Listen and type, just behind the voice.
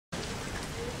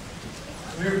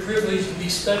We're privileged to be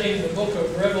studying the book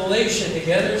of Revelation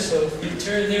together, so if you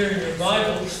turn there in your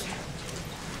Bibles,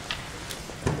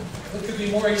 what could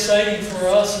be more exciting for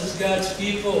us as God's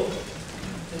people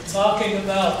than talking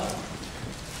about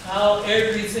how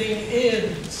everything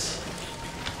ends,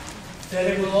 that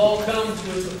it will all come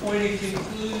to its appointed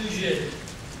conclusion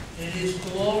in His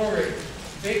glory,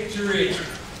 victory,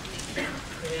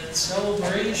 and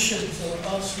celebration for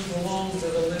us who belong to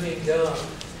the living God.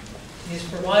 He has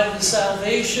provided the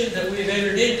salvation that we have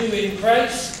entered into in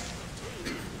Christ,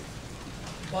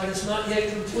 but it's not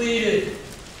yet completed.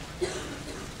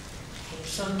 And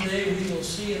someday we will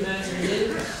see Him as He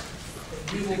is,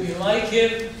 and we will be like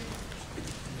Him. And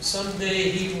someday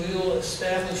He will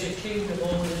establish a kingdom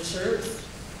on this earth,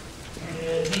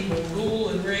 and He will rule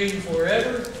and reign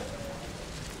forever.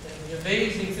 And the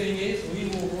amazing thing is, we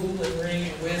will rule and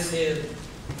reign with Him.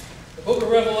 The book of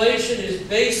Revelation is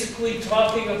basically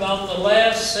talking about the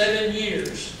last 7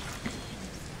 years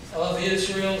of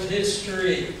Israel's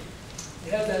history.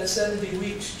 You have that 70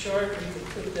 weeks chart, you can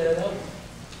put that up.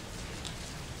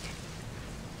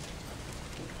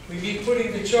 We keep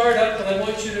putting the chart up, but I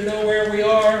want you to know where we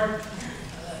are.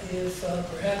 If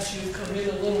perhaps you've come in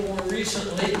a little more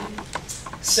recently.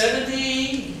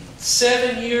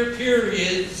 77-year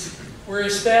periods were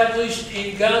established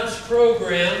in God's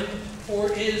program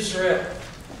for Israel.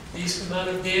 These come out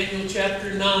of Daniel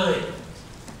chapter 9. And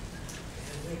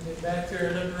we've been back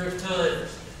there a number of times.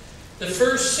 The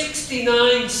first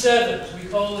 69 sevens,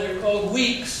 they're called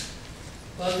weeks,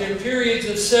 but they're periods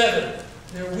of 7.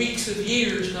 They're weeks of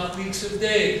years, not weeks of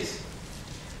days.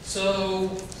 So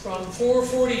from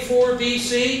 444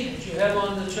 BC, as you have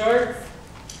on the chart,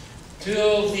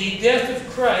 till the death of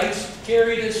Christ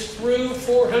carried us through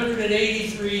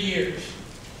 483 years.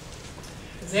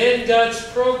 Then God's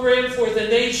program for the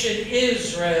nation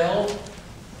Israel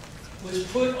was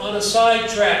put on a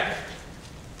sidetrack.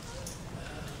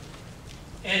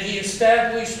 And He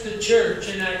established the church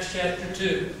in Acts chapter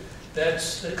 2.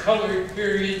 That's the colored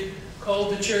period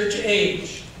called the church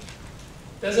age.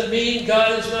 Doesn't mean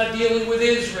God is not dealing with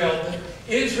Israel, but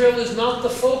Israel is not the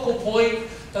focal point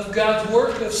of God's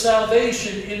work of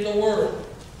salvation in the world.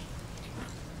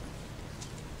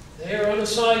 They are on a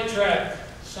sidetrack.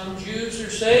 Some Jews are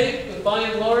saved, but by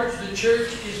and large the church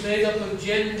is made up of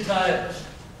Gentiles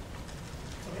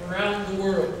from around the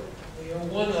world. We are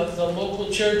one of the local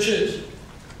churches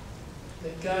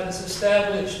that God has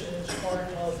established as part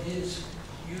of His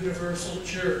universal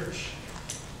church.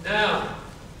 Now,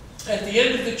 at the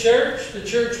end of the church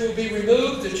will be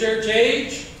removed, the church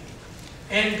age,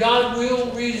 and God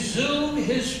will resume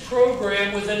His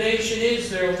program with the nation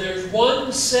Israel. There's one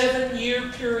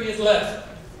 7-year period left.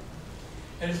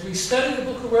 And as we study the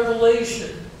book of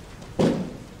Revelation,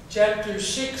 chapter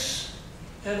 6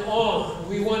 and on,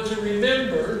 we want to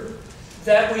remember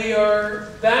that we are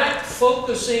back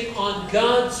focusing on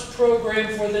God's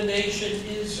program for the nation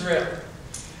Israel.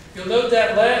 You'll note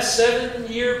that last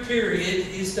 7-year period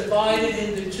is divided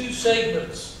into 2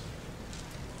 segments.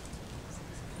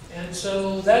 And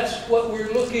so that's what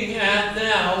we're looking at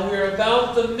now. We're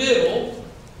about the middle.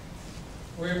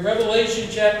 We're in Revelation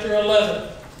chapter 11.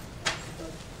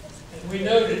 And we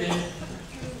noted in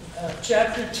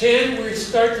chapter 10, we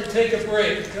start to take a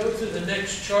break. Go to the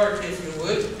next chart, if you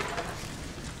would,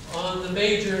 on the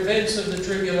major events of the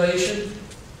tribulation.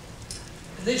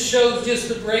 And this shows just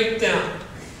the breakdown.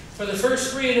 For the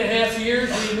first 3.5 years,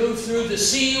 we move through the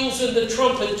seals and the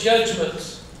trumpet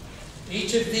judgments.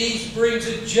 Each of these brings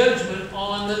a judgment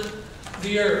on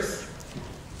the earth.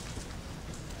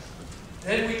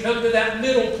 Then we come to that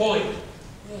middle point.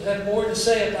 We'll have more to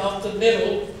say about the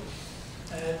middle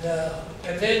and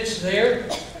events there,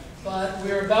 but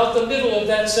we're about the middle of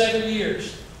that 7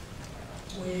 years.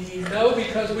 We know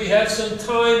because we have some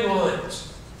timelines.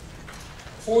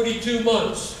 42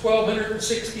 months,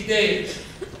 1,260 days.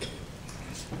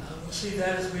 We'll see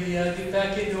that as we get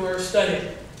back into our study.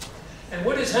 And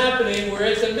what is happening, we're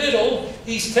at the middle.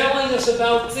 He's telling us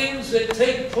about things that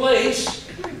take place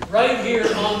right here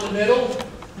on the middle.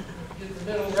 Get the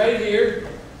middle right here.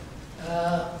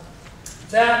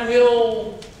 That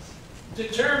will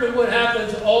determine what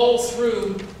happens all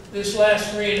through this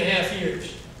last 3.5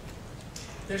 years.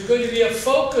 There's going to be a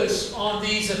focus on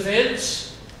these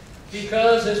events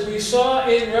because, as we saw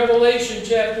in Revelation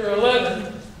chapter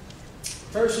 11,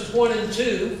 verses 1 and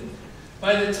 2,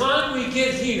 by the time we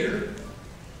get here,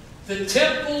 the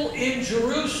temple in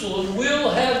Jerusalem will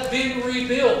have been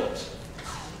rebuilt.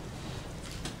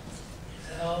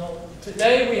 Now,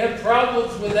 today we have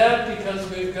problems with that because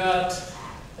we've got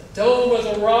a dome with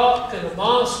a rock and a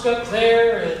mosque up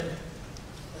there, and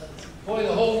boy,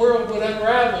 the whole world would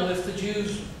unravel if the Jews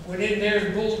Jews went in there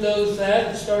and bulldozed that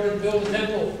and started to build a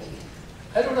temple.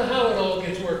 I don't know how it all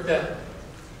gets worked out.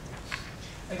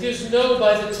 I just know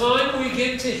by the time we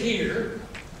get to here,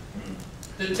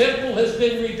 the temple has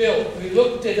been rebuilt. We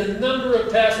looked at a number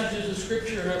of passages of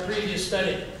Scripture in our previous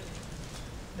study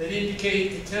that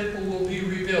indicate the temple will be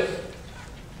rebuilt.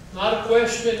 Not a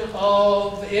question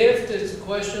of if, it's a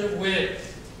question of when.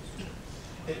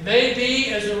 It may be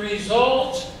as a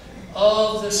result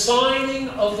of the signing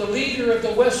of the leader of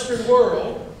the Western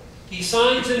world. He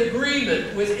signs an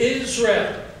agreement with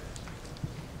Israel,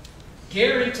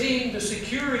 guaranteeing the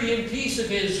security and peace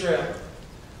of Israel.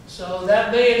 So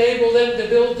that may enable them to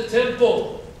build the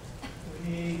temple.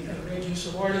 I read you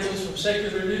some articles from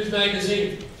Secular News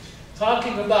Magazine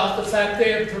talking about the fact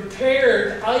they have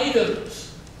prepared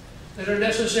items that are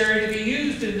necessary to be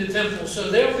used in the temple, so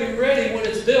they'll be ready when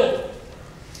it's built.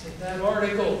 In that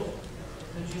article,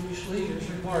 the Jewish leaders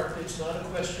remarked, it's not a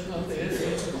question of if,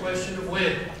 it's a question of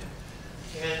when.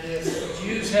 And if the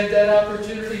Jews had that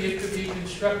opportunity, it could be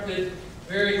constructed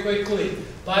very quickly.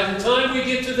 By the time we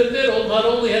get to the middle, not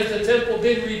only has the temple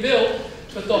been rebuilt,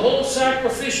 but the whole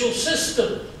sacrificial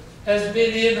system has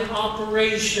been in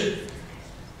operation.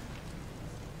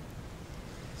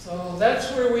 So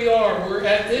that's where we are. We're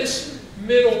at this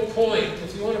middle point.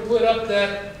 If you want to put up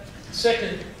that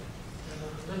second,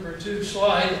 number 2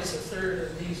 slide, it's the third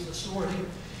of these this morning.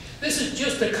 This is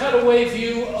just a cutaway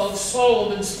view of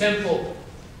Solomon's temple.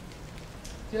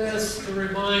 Just to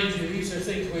remind you, these are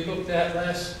things we looked at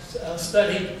last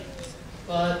study.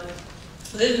 But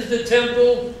this is the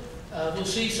temple. We'll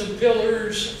see some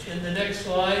pillars in the next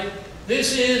slide.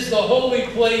 This is the holy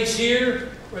place here,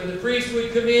 where the priest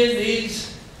would come in.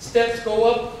 These steps go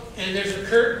up, and there's a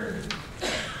curtain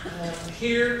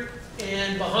here.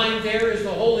 And behind there is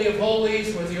the Holy of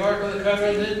Holies, where the Ark of the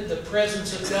Covenant, the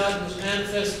presence of God, was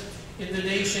manifest in the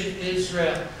nation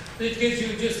Israel. This gives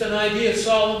you just an idea of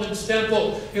Solomon's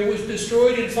temple. It was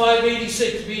destroyed in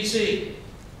 586 BC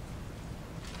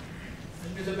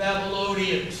under the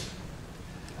Babylonians.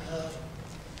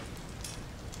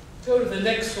 Go to the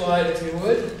next slide, if you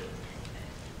would.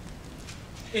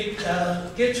 It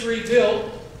gets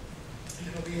rebuilt.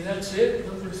 That's it,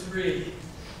 number 3.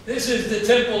 This is the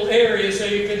temple area, so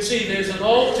you can see there's an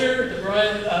altar,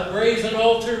 the brazen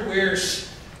altar, where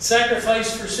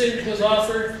sacrifice for sin was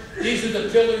offered. These are the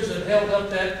pillars that held up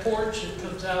that porch that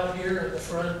comes out here in the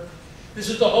front. This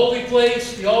is the holy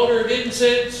place, the altar of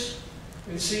incense.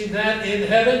 We've seen that in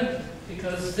heaven,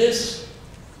 because this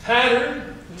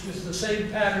pattern, which was the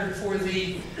same pattern for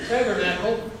the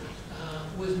tabernacle,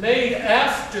 was made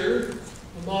after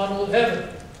the model of heaven.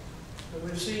 So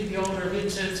we've seen the altar of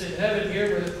incense in heaven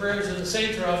here, where the prayers of the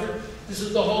saints are offered. This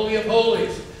is the Holy of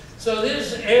Holies. So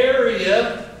this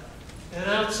area and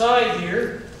outside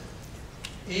here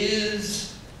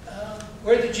is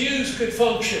where the Jews could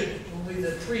function. Only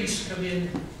the priests come in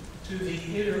to the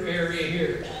inner area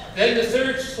here. Then the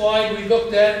third slide we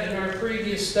looked at in our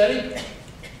previous study.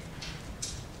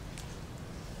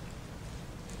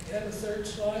 You have a third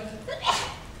slide?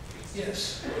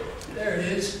 Yes, there it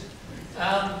is.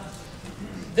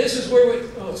 This is where we...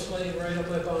 Oh, it's laying right on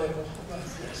my Bible. How about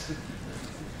this?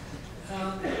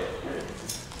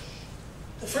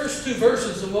 The first 2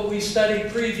 verses of what we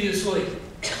studied previously.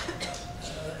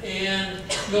 And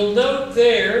you'll note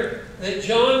there that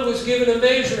John was given a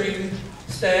measuring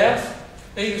staff,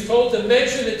 and he was told to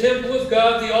measure the temple of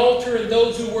God, the altar, and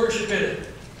those who worship in it.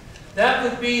 That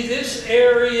would be this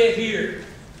area here,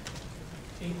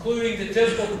 including the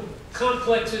temple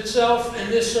complex itself and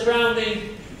this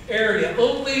surrounding area.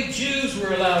 Only Jews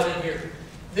were allowed in here.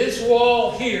 This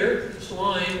wall here, this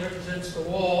line represents the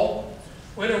wall,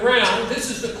 went around. This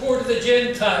is the court of the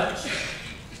Gentiles.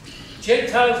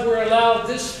 Gentiles were allowed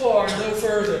this far, no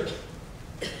further,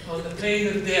 on the pain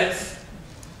of death.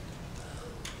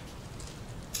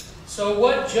 So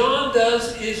what John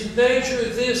does is measure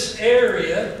this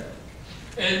area,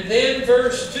 and then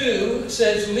verse 2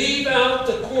 says, leave out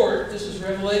the court, this is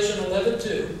Revelation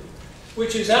 11:2,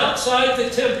 which is outside the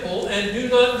temple, and do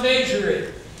not measure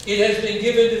it. It has been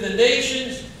given to the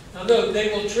nations. Now note, they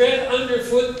will tread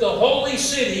underfoot the holy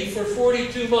city for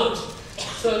 42 months.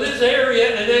 So this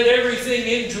area, and then everything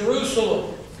in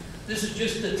Jerusalem. This is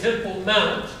just the Temple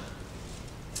Mount,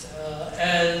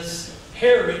 as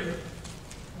Herod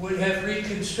would have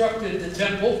reconstructed the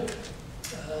temple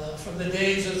from the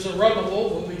days of Zerubbabel.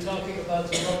 We'll be talking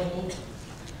about Zerubbabel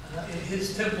in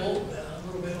his temple a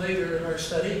little bit later in our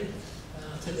study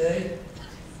today.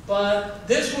 But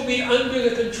this will be under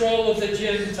the control of the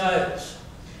Gentiles.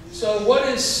 So what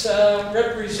is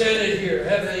represented here? I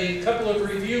have a couple of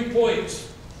review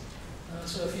points.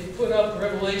 So if you put up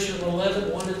Revelation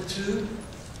 11, 1 and 2.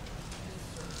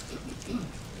 Here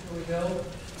we go.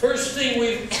 First thing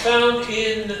we've found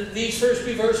in these first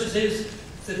few verses is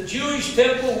the Jewish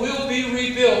temple will be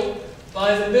rebuilt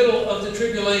by the middle of the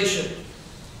tribulation.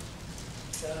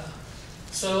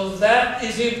 So that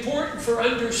is important for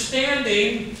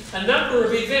understanding a number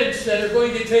of events that are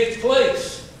going to take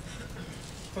place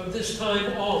from this time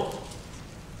on.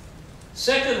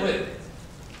 Secondly,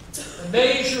 the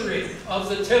measuring of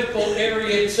the temple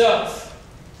area itself.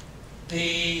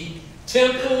 The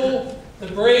temple, the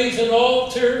brazen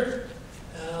altar,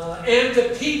 and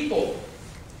the people,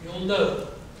 you'll know,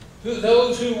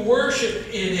 those who worship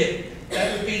in it.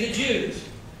 That would be the Jews.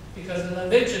 Because as I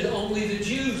mentioned, only the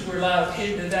Jews were allowed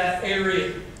into that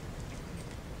area.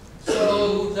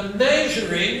 So the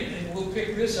measuring, and we'll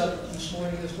pick this up this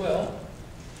morning as well,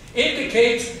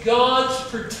 indicates God's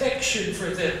protection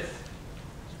for them.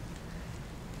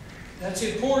 That's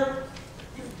important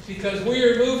because we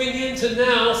are moving into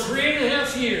now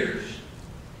 3.5 years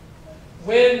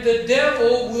when the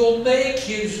devil will make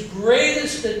his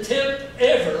greatest attempt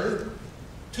ever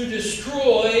to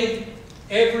destroy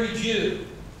every Jew.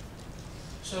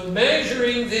 So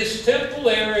measuring this temple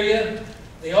area,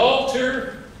 the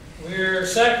altar where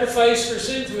sacrifice for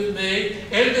sins was made,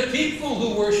 and the people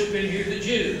who worship in here, the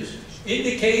Jews,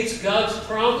 indicates God's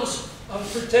promise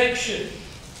of protection.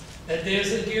 That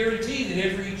there's a guarantee that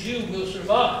every Jew will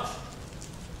survive.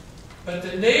 But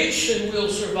the nation will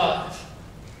survive,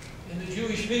 and the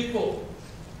Jewish people,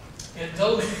 and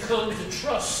those who come to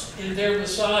trust in their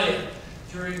Messiah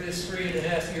during this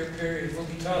 3.5 year period. We'll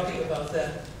be talking about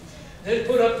that. Then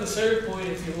put up the third point,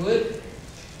 if you would.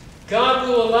 God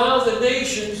will allow the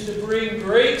nations to bring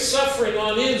great suffering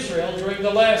on Israel during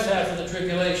the last half of the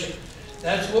tribulation.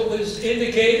 That's what was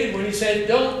indicated when he said,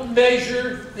 don't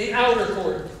measure the outer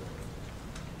court.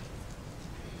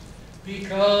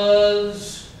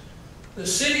 Because the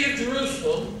city of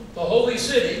Jerusalem, the holy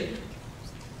city,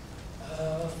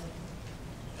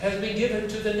 has been given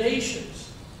to the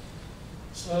nations.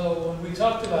 So when we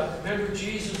talked about, remember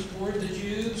Jesus warned the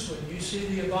Jews, when you see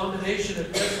the abomination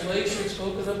of desolation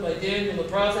spoken of by Daniel the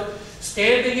prophet,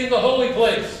 standing in the holy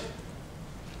place.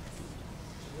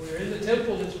 We're in the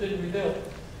temple that's been rebuilt.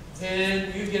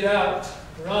 Then you get out,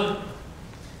 run,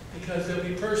 because there'll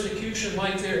be persecution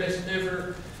like there has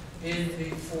never been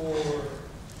before.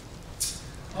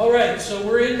 All right, so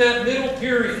we're in that middle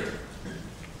period.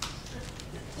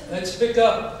 Let's pick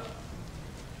up.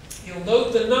 You'll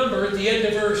note the number at the end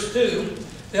of verse 2.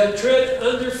 They'll tread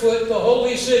underfoot the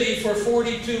holy city for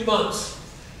 42 months.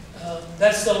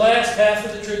 That's the last half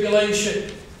of the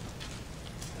tribulation.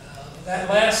 That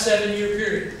last 7-year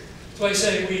period. So I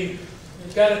say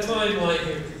we've got a timeline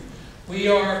here. We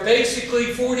are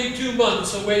basically 42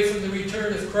 months away from the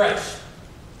return of Christ.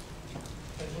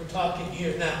 As we're talking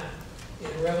here now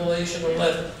in Revelation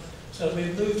 11. So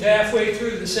we've moved halfway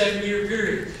through the 7-year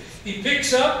period. He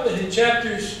picks up, and in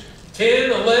chapters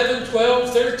 10, 11, 12,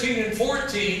 13, and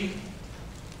 14,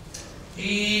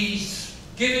 he's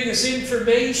giving us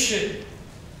information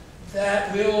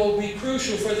that will be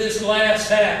crucial for this last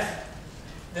half.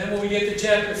 Then when we get to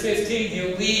chapter 15,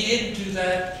 he'll lead into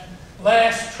that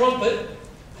last trumpet.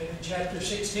 And in chapter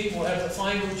 16, we'll have the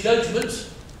final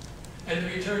judgments and the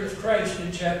return of Christ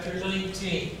in chapter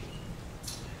 19.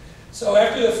 So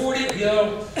after the 40,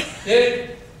 the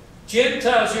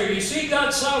Gentiles here, you see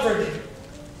God's sovereignty.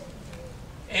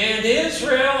 And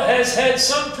Israel has had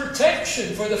some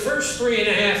protection for the first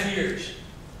 3.5 years.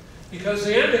 Because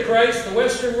the Antichrist, the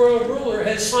Western world ruler,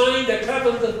 has signed a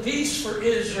covenant of peace for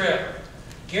Israel,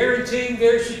 guaranteeing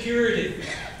their security.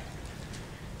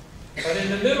 But in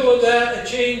the middle of that, a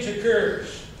change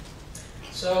occurs.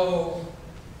 So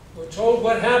we're told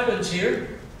what happens here.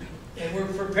 And we're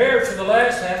prepared for the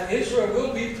last half. Israel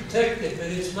will be protected, but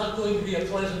it's not going to be a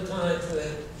pleasant time for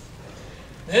them.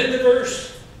 Then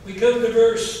we come to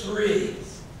verse 3.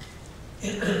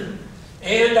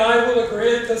 And I will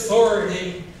grant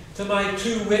authority to my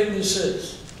 2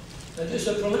 witnesses. Now just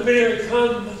a preliminary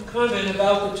comment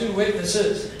about the 2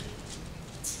 witnesses.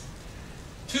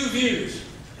 2 views.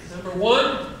 Number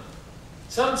 1,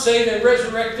 some say they're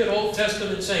resurrected Old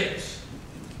Testament saints.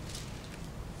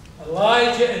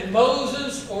 Elijah and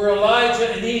Moses, or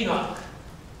Elijah and Enoch.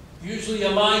 Usually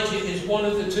Elijah is one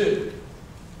of the 2.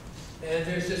 And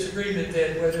there's disagreement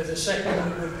then whether the second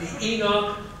one would be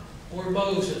Enoch or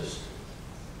Moses.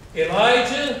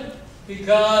 Elijah,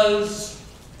 because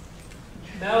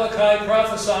Malachi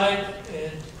prophesied,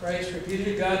 and Christ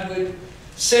repeated, God would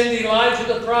send Elijah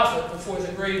the prophet before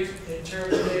the great and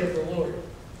terrible day of the Lord.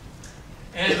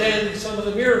 And then some of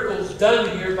the miracles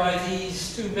done here by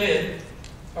these 2 men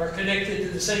are connected to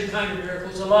the same kind of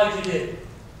miracles Elijah did.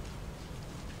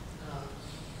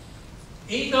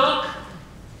 Enoch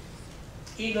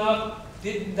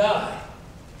didn't die.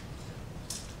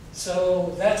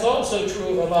 So that's also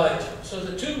true of Elijah. So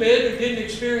the two men who didn't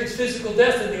experience physical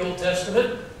death in the Old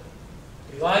Testament,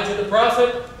 Elijah the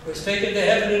prophet was taken to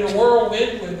heaven in a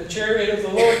whirlwind when the chariot of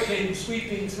the Lord came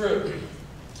sweeping through.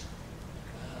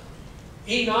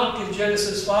 Enoch in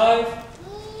Genesis 5,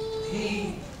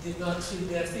 he did not see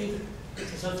death either.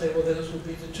 So some say, well, those would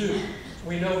be the two.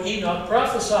 We know Enoch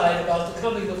prophesied about the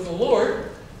coming of the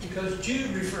Lord because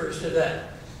Jude refers to that.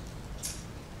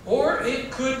 Or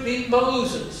it could be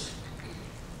Moses,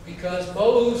 because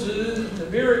Moses, the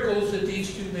miracles that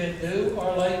these two men do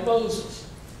are like Moses.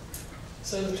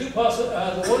 So the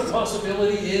one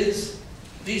possibility is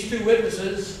these two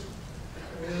witnesses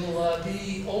will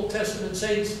be Old Testament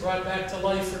saints brought back to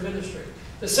life for ministry.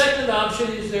 The second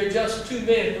option is they're just two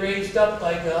men raised up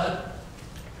by God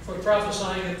for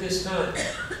prophesying at this time.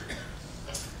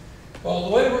 Well,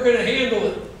 the way we're going to handle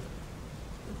it,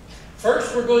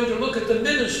 first we're going to look at the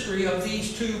ministry of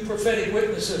these two prophetic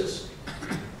witnesses.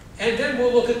 And then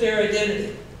we'll look at their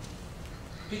identity.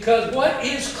 Because what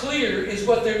is clear is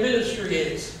what their ministry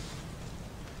is.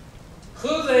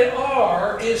 Who they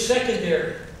are is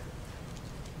secondary.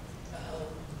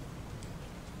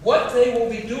 What they will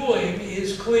be doing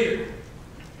is clear.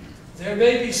 There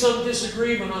may be some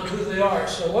disagreement on who they are.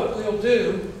 So what we'll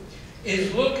do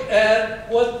is look at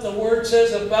what the Word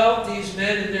says about these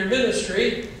men and their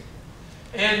ministry,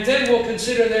 and then we'll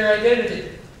consider their identity.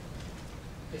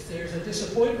 If there's a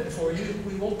disappointment for you,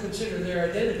 we won't consider their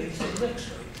identity until next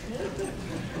week.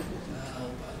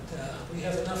 But we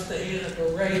have enough to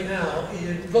handle right now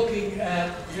in looking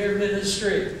at their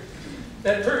ministry.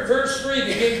 That verse 3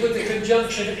 begins with the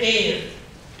conjunction "and."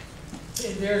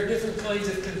 And there are different kinds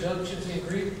of conjunctions in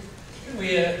Greek. We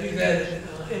do that in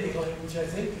any language, I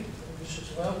think, English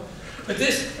as well. But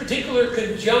this particular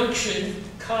conjunction,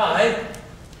 kai,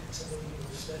 some of you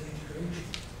have studied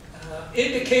Greek,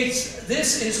 indicates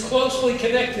this is closely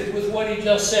connected with what he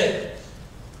just said.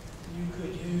 You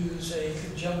could use a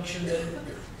conjunction that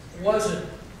wasn't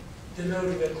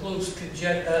denoting a close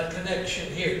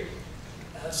connection here.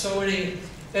 So when he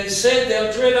has said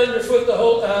they'll tread underfoot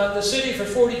the city for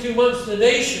 42 months, the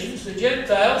nations, the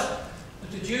Gentiles,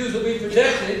 but the Jews will be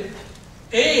protected,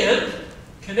 and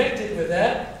connected with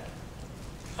that,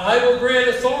 I will grant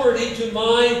authority to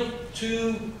my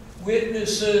two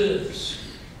witnesses.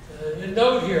 And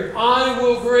note here, I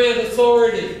will grant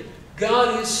authority.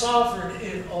 God is sovereign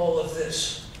in all of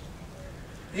this.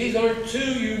 These aren't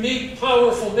two unique,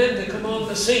 powerful men that come on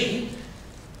the scene.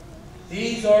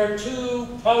 These are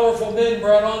two powerful men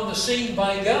brought on the scene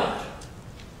by God.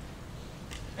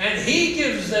 And He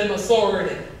gives them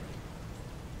authority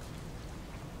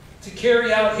to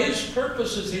carry out His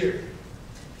purposes here.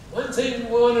 One thing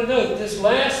we want to note, this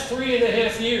last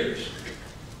 3.5 years,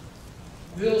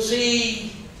 we'll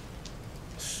see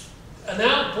an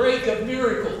outbreak of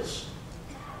miracles,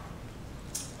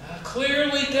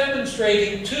 clearly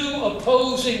demonstrating two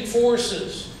opposing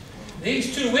forces.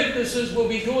 These two witnesses will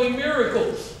be doing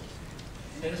miracles.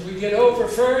 And as we get over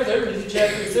further into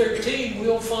chapter 13,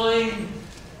 we'll find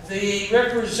the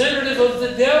representative of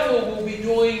the devil will be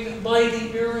doing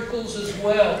mighty miracles as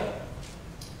well.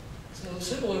 So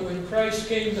similar when Christ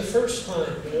came the first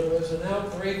time, there was an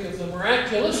outbreak of the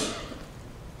miraculous,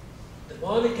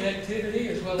 demonic activity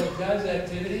as well as God's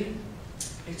activity.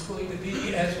 It's going to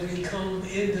be as we come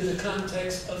into the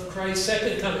context of Christ's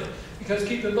second coming. Because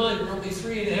keep in mind, we're only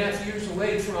 3.5 years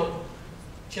away from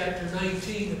chapter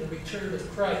 19 and the return of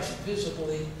Christ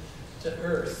visibly to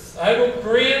earth. I will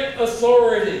grant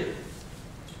authority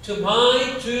to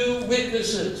my two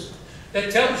witnesses.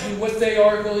 That tells you what they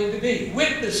are going to be.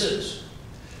 Witnesses.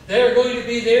 They are going to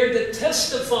be there to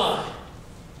testify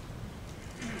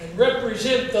and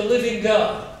represent the living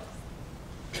God.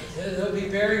 And they'll be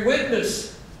bearing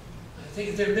witness. I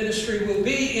think their ministry will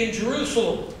be in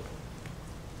Jerusalem.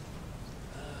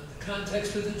 The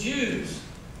context of the Jews.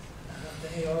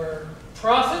 They are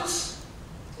prophets.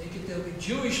 They'll be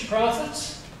Jewish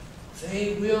prophets.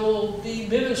 They will be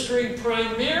ministering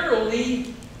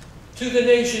primarily to the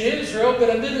nation Israel, but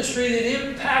a ministry that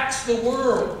impacts the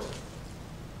world.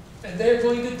 And they're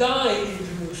going to die in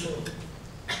Jerusalem.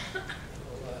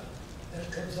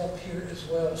 That comes up here as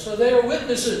well. So they are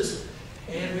witnesses.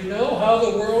 And we know how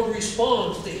the world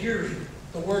responds to hearing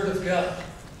the Word of God.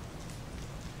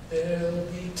 They'll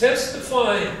be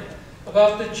testifying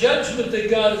about the judgment that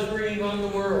God is bringing on the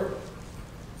world.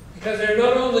 Because they're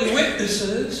not only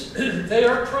witnesses, they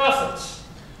are prophets.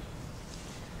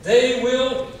 They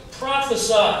will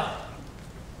prophesy.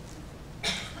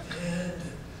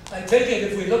 take it,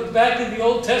 if we look back in the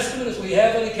Old Testament, as we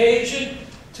have on occasion,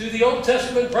 to the Old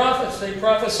Testament prophets. They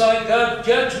prophesied God's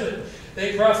judgment.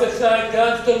 They prophesied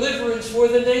God's deliverance for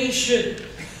the nation.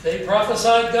 They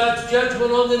prophesied God's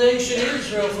judgment on the nation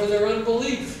Israel for their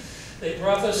unbelief. They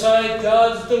prophesied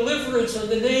God's deliverance on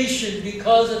the nation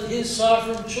because of His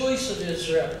sovereign choice of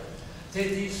Israel.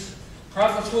 These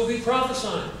prophets will be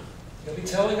prophesying. They'll be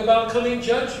telling about coming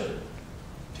judgment,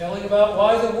 telling about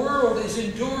why the world is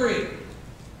enduring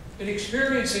and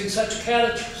experiencing such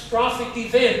catastrophic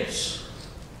events.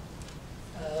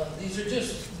 These are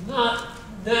just not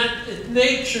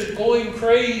nature going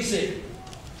crazy.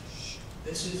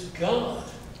 This is God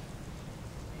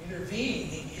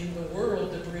intervening in the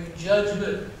world to bring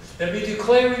judgment. They'll be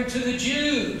declaring to the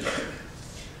Jews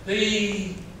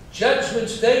the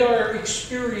judgments they are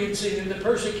experiencing in the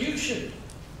persecution.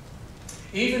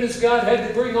 Even as God had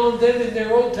to bring on them in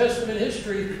their Old Testament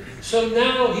history, so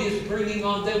now He is bringing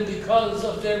on them because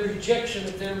of their rejection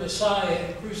of their Messiah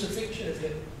and crucifixion of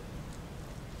Him.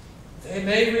 They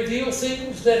may reveal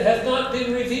things that have not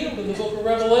been revealed in the book of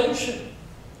Revelation.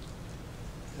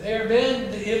 They are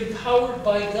men empowered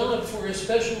by God for a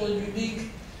special and unique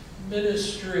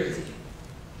ministry.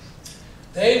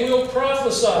 They will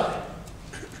prophesy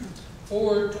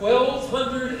for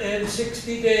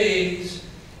 1,260 days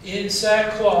in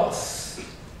sackcloth.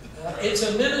 It's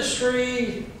a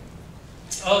ministry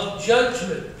of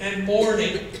judgment and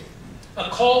mourning,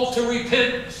 a call to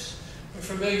repentance. We're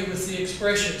familiar with the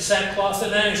expression sackcloth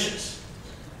and ashes,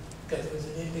 because it was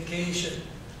an indication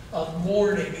of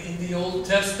mourning in the Old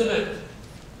Testament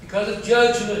because of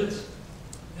judgment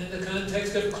in the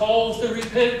context of calls to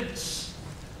repentance.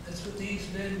 That's what these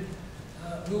men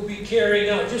will be carrying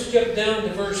out. Just jump down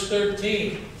to verse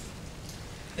 13.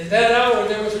 In that hour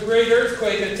there was a great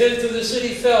earthquake. A tenth of the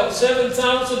city fell.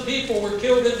 7,000 people were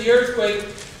killed in the earthquake.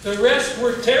 The rest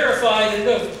were terrified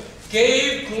and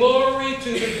gave glory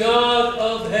to the God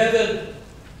of heaven.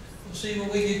 We'll see when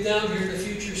we get down here in the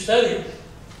future study.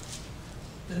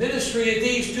 The ministry of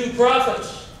these two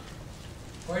prophets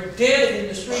are dead in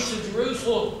the streets of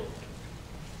Jerusalem.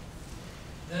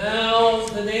 Now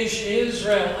the nation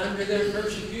Israel, under their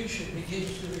persecution,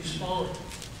 begins to respond.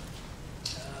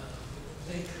 It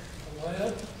will take a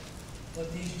while, but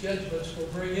these judgments will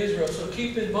bring Israel. So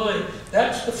keep in mind,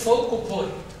 that's the focal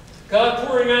point. God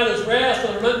pouring out His wrath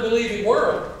on an unbelieving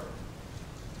world,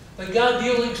 but God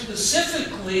dealing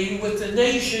specifically with the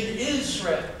nation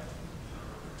Israel,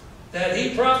 that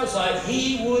He prophesied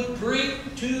He would bring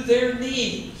to their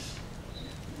knees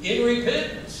in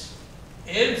repentance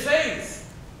and faith,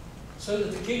 so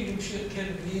that the kingdomship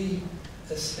can be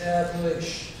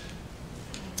established.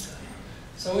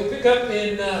 So we pick up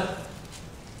in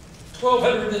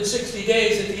 1,260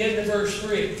 days at the end of verse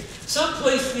 3. Some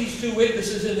place these two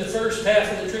witnesses in the first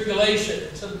half of the tribulation.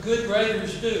 Some good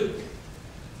writers do.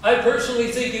 I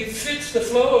personally think it fits the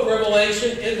flow of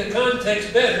Revelation in the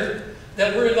context better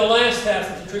that we're in the last half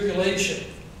of the tribulation.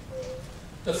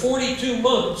 The 42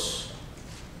 months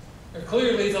are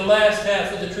clearly the last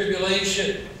half of the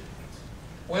tribulation.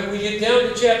 When we get down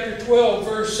to chapter 12,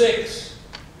 verse 6,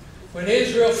 when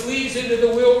Israel flees into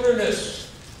the wilderness,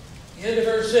 the end of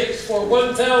verse 6, for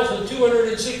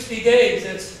 1,260 days,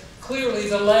 that's clearly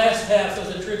the last half of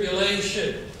the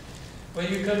tribulation.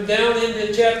 When you come down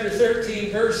into chapter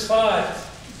 13, verse 5,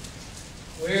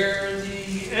 where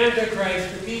the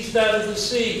Antichrist, the beast out of the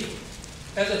sea,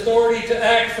 has authority to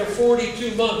act for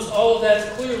 42 months, all of that's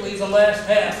clearly the last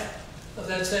half of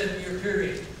that 7-year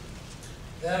period.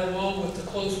 That, along with the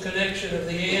close connection of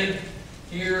the end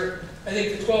here, I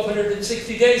think the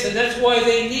 1,260 days, and that's why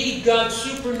they need God's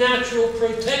supernatural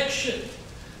protection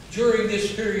during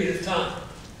this period of time.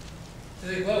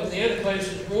 They think, well, if the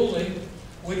Antichrist is ruling,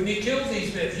 wouldn't He kill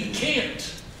these men? He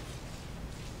can't.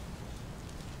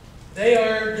 They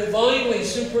are divinely,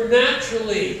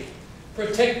 supernaturally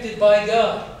protected by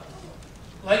God,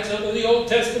 like some of the Old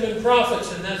Testament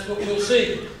prophets, and that's what we'll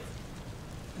see.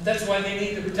 And that's why they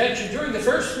need the protection. During the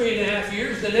first 3.5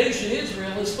 years, the nation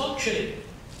Israel is functioning.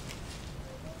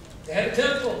 They have a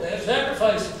temple, they have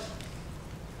sacrifices.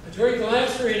 But during the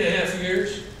last 3.5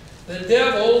 years, the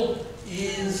devil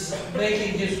is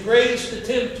making his greatest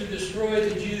attempt to destroy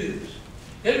the Jews.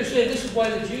 You understand, this is why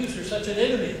the Jews are such an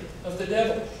enemy of the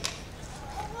devil.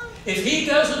 If he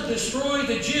doesn't destroy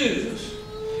the Jews,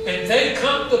 and they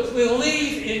come to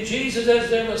believe in Jesus as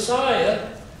their Messiah,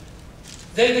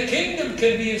 then the kingdom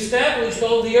can be established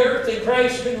on the earth and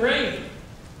Christ can reign.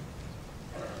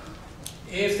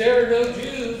 If there are no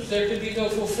Jews, there can be no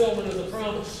fulfillment of the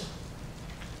promise.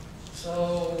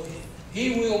 So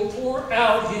He will pour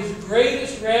out His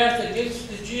greatest wrath against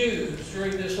the Jews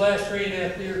during this last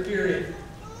 3.5 year period.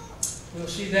 We'll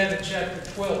see that in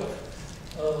chapter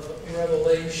 12 of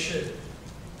Revelation.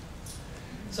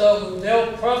 So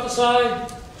they'll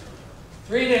prophesy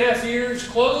 3.5 years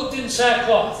clothed in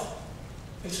sackcloth.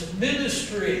 It's a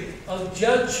ministry of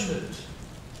judgment.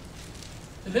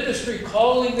 The ministry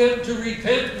calling them to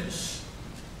repentance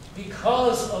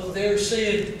because of their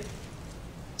sin.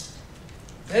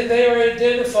 Then they are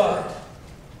identified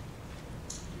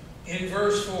in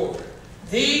verse 4.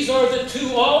 These are the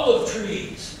 2 olive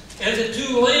trees and the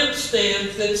 2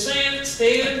 lampstands that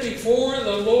stand before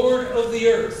the Lord of the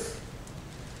earth.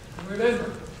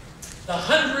 Remember, the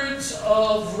hundreds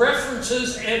of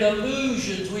references and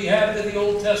allusions we have to the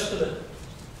Old Testament.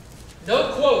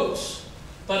 No quotes,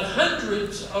 but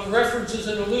hundreds of references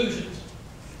and allusions.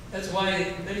 That's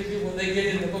why many people, when they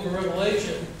get in the book of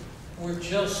Revelation, we're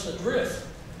just adrift,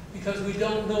 because we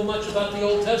don't know much about the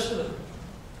Old Testament.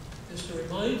 Just a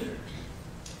reminder.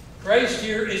 Christ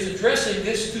here is addressing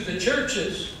this to the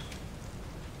churches.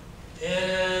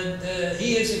 And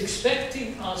He is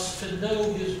expecting us to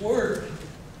know His Word.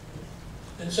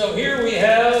 And so here we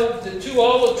have the 2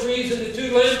 olive trees and the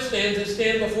 2 lampstands that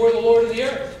stand before the Lord of the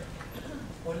earth.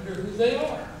 Wonder who they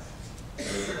are.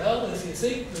 Well, if you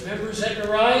think, remember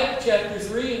Zechariah chapter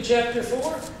 3 and chapter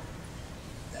 4?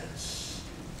 That's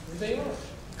who they are.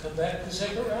 Come back to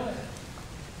Zechariah.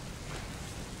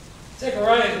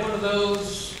 Zechariah is one of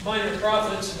those minor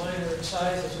prophets, minor in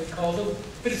size as we call them,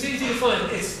 but it's easy to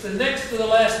find. It's the next to the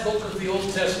last book of the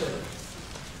Old Testament.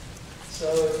 So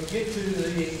if you get to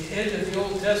the end of the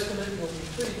Old Testament, you'll be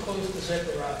pretty close to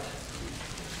Zechariah.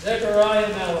 Zechariah,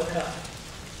 Malachi.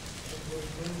 We'll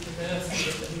move to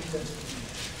Matthew and the New Testament.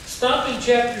 Stop in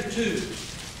chapter 2. I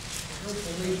don't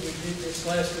believe we did this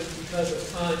last week because of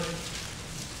time.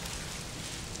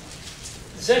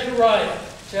 Zechariah,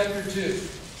 chapter 2.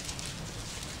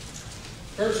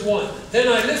 Verse 1. Then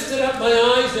I lifted up my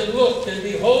eyes and looked, and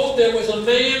behold, there was a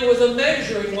man with a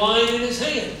measuring line in his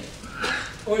hand.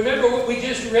 Well, remember what we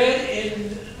just read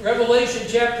in Revelation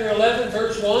chapter 11,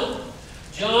 verse 1?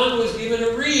 John was given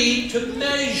a reed to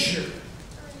measure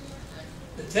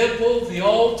the temple, the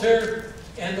altar,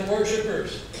 and the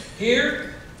worshipers.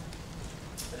 Here,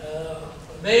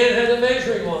 a man had a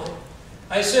measuring line.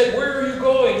 I said, "Where are you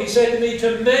going?" He said to me,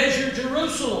 "To measure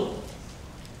Jerusalem."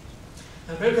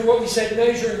 Now remember what we said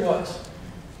measuring was.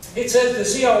 It says to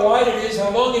see how wide it is, how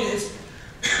long it is.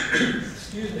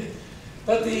 Excuse me.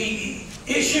 But the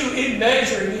issue in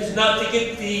measuring is not to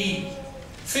get the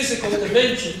physical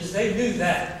dimensions. They knew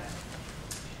that.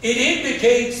 It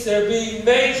indicates they're being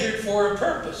measured for a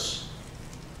purpose.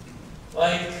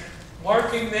 Like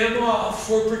marking them off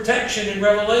for protection in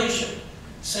Revelation.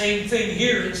 Same thing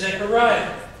here in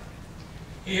Zechariah.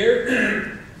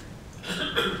 Here,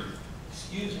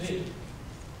 excuse me.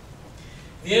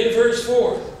 The end of verse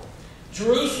 4.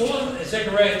 Jerusalem,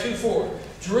 Zechariah 2:4.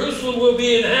 Jerusalem will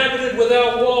be inhabited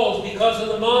without walls because of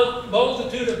the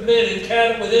multitude of men and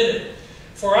cattle within it.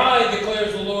 For I,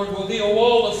 declares the Lord, will be a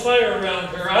wall of fire around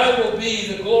her. I will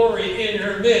be the glory in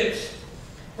her midst.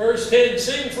 Verse 10,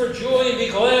 sing for joy and be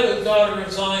glad, O daughter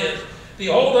of Zion.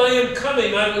 Behold, I am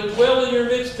coming. I will dwell in your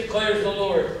midst, declares the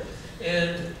Lord.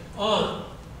 And on.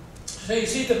 So you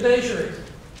see the measuring.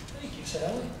 Thank you,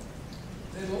 Sally.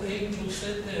 Little angel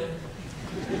sent down.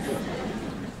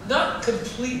 Not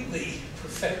completely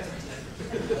perfected them.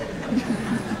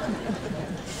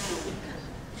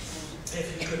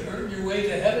 If you could earn your way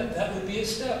to heaven, that would be a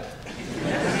step.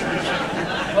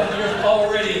 But you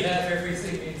already have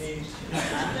everything you need.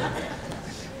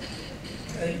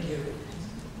 Thank you.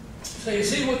 So you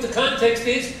see what the context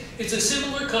is? It's a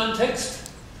similar context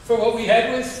for what we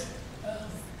had with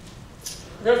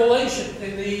Revelation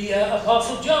in the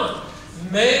Apostle John.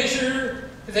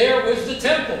 Measure, there was the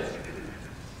temple.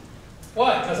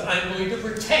 Why? Because I'm going to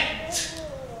protect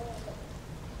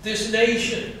this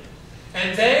nation.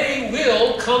 And they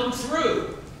will come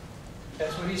through.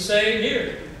 That's what he's saying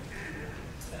here.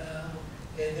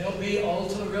 And there'll be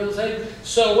ultimate realization.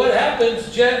 So what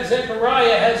happens,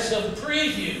 Zechariah has some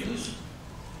previews,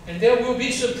 and there will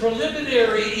be some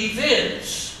preliminary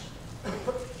events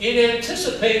in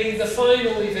anticipating the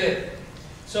final event.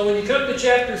 So when you come to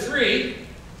chapter 3,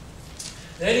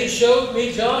 then he showed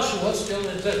me Joshua, still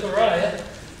in Zechariah,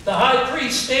 the high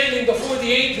priest standing before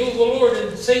the angel of the Lord,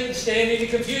 and Satan standing to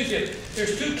confuse him.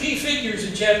 There's two key figures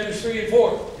in chapters 3 and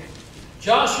 4.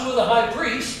 Joshua the high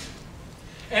priest,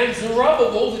 and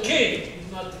Zerubbabel the king.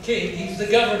 He's not the king, he's the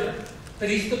governor. But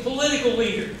he's the political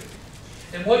leader.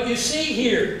 And what you see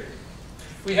here,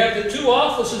 we have the two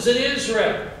offices in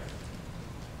Israel.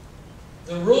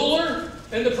 the ruler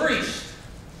and the priest.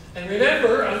 And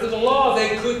remember, under the law,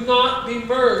 they could not be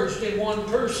merged in one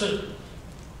person.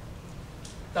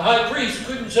 The high priest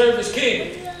couldn't serve as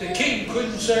king. The king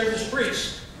couldn't serve as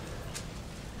priest.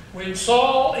 When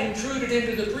Saul intruded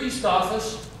into the priest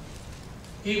office,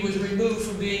 he was removed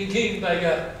from being king by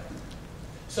God.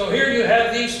 So here you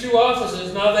have these two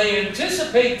offices. Now they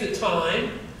anticipate the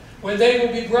time when they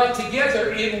will be brought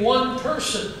together in one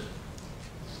person.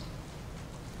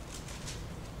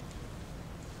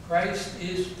 Christ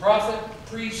is prophet,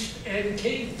 priest, and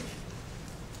king.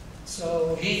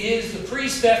 So he is the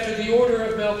priest after the order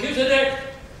of Melchizedek,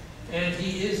 and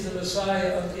he is the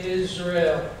Messiah of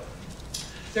Israel.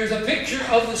 There's a picture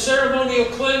of the ceremonial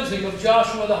cleansing of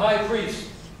Joshua the high priest,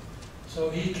 so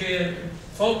he can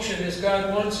function as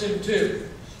God wants him to.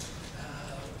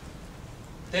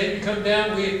 Then you come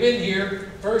down, we have been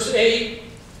here, verse 8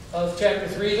 of chapter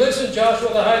 3. Listen,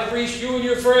 Joshua the high priest, you and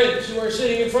your friends who are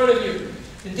sitting in front of you.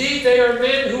 Indeed, they are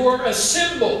men who are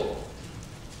assembled.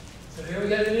 So here we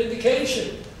got an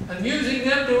indication. I'm using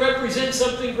them to represent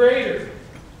something greater.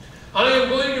 I am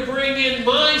going to bring in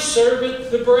my servant,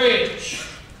 the branch,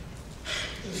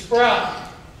 the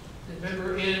sprout.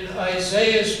 Remember in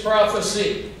Isaiah's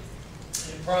prophecy,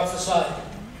 he prophesied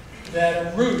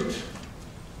that a root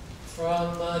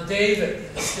from David,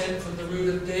 a stem from the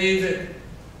root of David,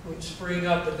 would spring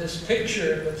up. In this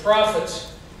picture in the prophets,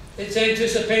 it's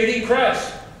anticipating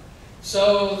Christ.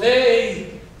 So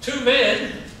they, two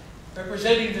men,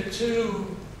 representing the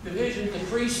two divisions, the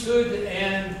priesthood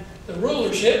and the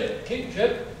rulership,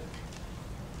 kingship,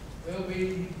 will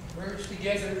be merged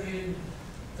together in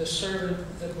the servant,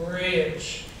 the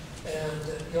branch.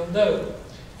 And you'll note,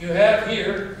 you have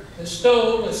here the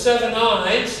stone with 7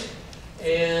 eyes,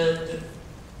 and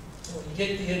when you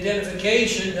get the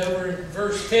identification over in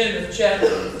verse 10 of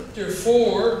chapter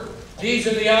 4, these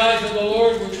are the eyes of the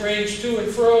Lord which range to and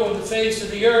fro in the face of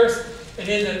the earth. And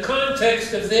in the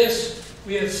context of this,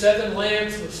 we have 7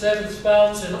 lamps with 7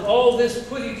 spouts, and all this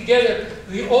putting together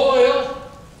the oil,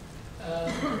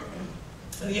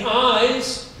 the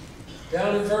eyes,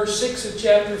 down in verse 6 of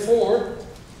chapter 4,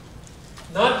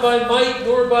 not by might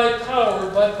nor by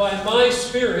power, but by my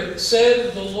Spirit,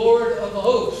 said the Lord of the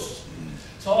hosts.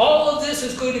 So all of this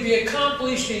is going to be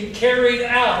accomplished and carried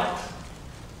out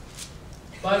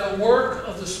by the work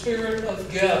of the Spirit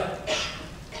of God.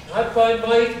 Not by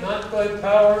might, not by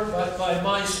power, but by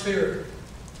my Spirit.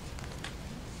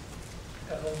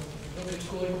 Look what's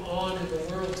going on in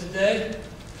the world today.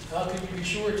 How can you be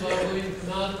sure it's all going to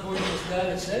come out according to what God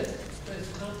has said? But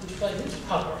it's accomplished by His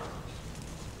power.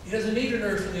 He doesn't need an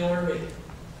earthly army.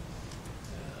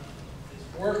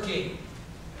 It's working.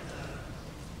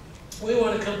 We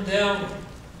want to come down,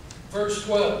 verse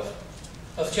 12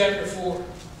 of chapter 4.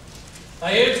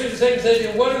 I answered and said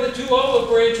to him, what are the 2 olive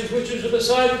branches which are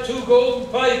beside the 2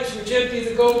 golden pipes which empty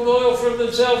the golden oil from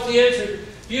themselves? He answered,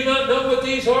 do you not know what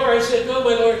these are? I said, no,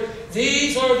 my Lord.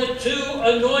 These are the 2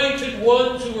 anointed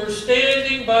ones who are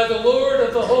standing by the Lord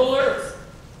of the whole earth.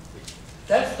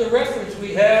 That's the reference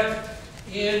we have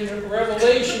in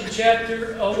Revelation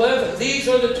chapter 11. These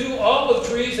are the 2 olive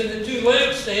trees and the 2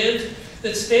 lampstands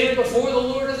that stand before the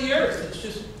Lord of the earth. It's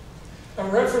just a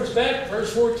reference back,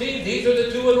 verse 14. These are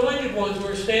the 2 anointed ones who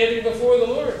are standing before the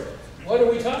Lord. What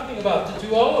are we talking about? The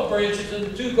 2 olive branches and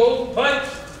the 2 golden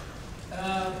pipes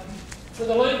for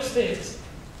the lampstands.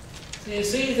 So you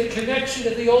see the connection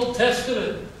to the Old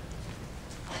Testament.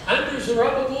 Under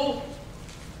Zerubbabel,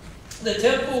 the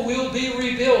temple will be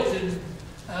rebuilt and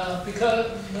become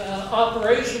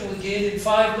operational again in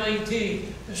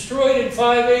 519. Destroyed in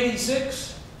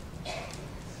 586,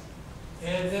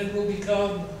 and then will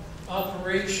become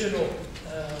operational.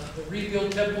 The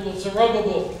rebuilt temple of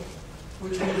Zerubbabel,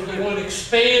 which was the one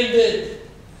expanded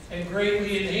and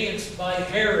greatly enhanced by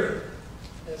Herod,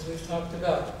 as we've talked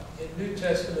about in New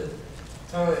Testament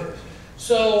times.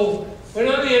 So we're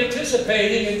not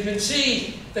anticipating and can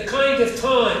see the kind of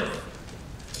time.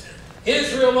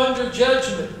 Israel under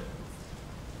judgment,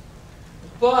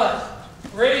 but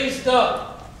raised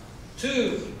up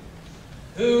to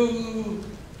who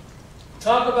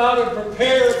talk about and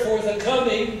prepare for the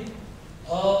coming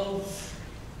of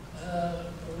a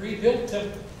rebuilt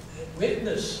temple and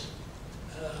witness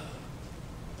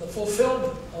the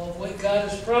fulfillment of what God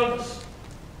has promised.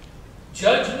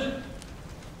 Judgment,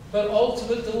 but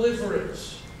ultimate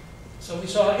deliverance. So we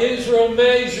saw Israel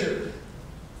measured.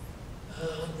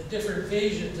 The different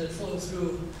visions that flow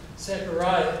through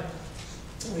Zechariah.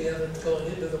 We haven't gone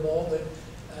into them all, but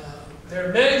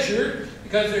they're measured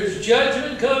because there's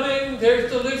judgment coming,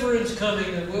 there's deliverance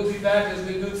coming, and we'll be back as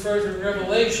we move further in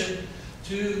Revelation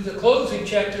to the closing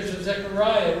chapters of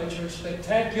Zechariah, which are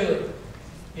spectacular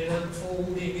in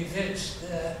unfolding events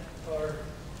that are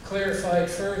clarified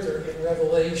further in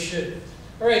Revelation.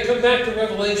 All right, come back to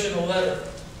Revelation 11.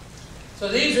 So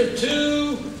these are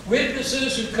two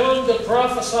witnesses who come to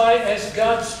prophesy as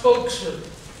God's spokesman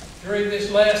during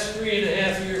this last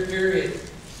 3.5-year period.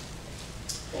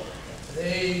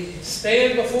 They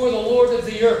stand before the Lord of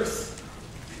the earth.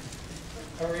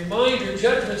 A reminder,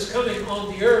 judgment's coming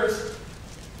on the earth,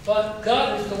 but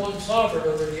God is the one sovereign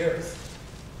over the earth.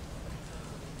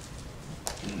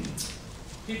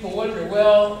 People wonder,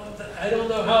 well, I don't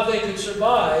know how they could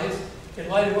survive in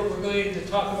light of what we're going to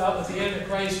talk about with the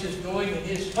Antichrist is doing in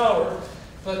his power,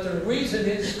 but the reason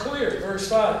is clear. Verse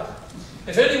 5.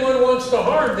 If anyone wants to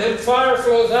harm them, fire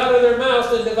flows out of their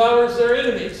mouth and devours their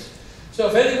enemies. So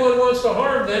if anyone wants to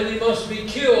harm them, he must be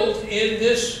killed in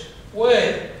this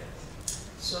way.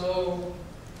 So,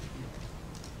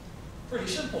 pretty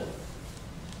simple.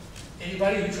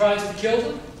 Anybody who tries to kill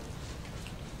them,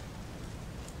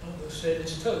 I almost said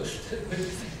it's toast.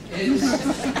 It's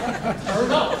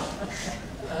burned up.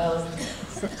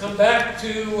 Come back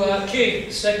to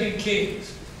Kings, 2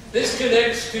 Kings. This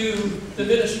connects to the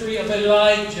ministry of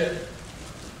Elijah.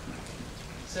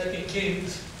 2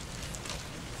 Kings,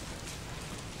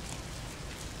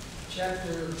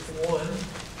 chapter 1.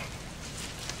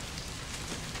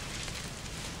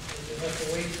 You have to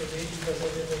wait for me because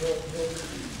I'm in the wrong book.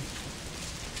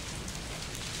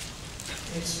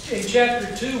 It's in chapter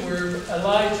 2 where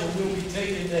Elijah will be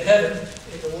taken to heaven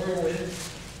in the whirlwind.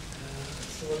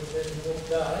 So then he won't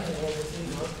die and all the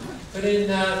things on. But in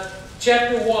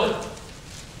chapter 1,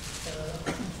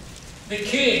 the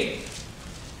king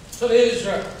of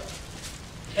Israel,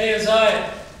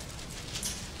 Ahaziah,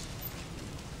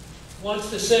 wants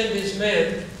to send his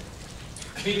men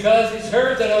because he's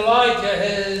heard that Elijah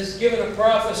has given a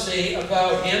prophecy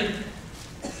about him,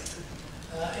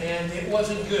 and it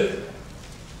wasn't good.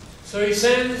 So he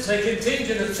sends a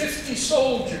contingent of 50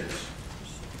 soldiers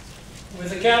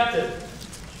with a captain.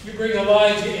 You bring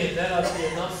Elijah in, that ought to be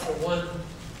enough for one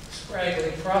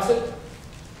scraggly prophet.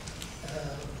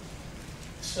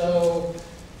 So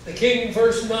the king,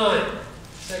 verse 9,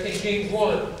 2 Kings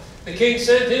 1. The king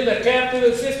sent him a captain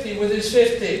of 50 with his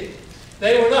 50.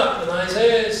 They went up, and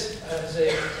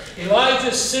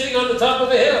Elijah's sitting on the top of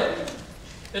a hill.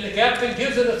 And the captain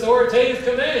gives an authoritative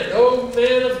command. "O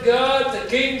man of God," the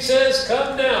king says,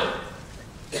 "come down."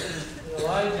 And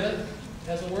Elijah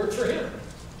has a word for him.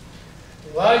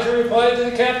 Elijah replied to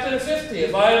the captain of 50,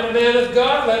 "If I am a man of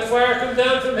God, let fire come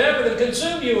down from heaven and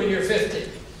consume you and your 50.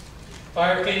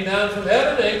 Fire came down from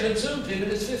heaven and consumed him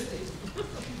and his 50.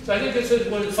 So I think this is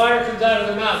when fire comes out of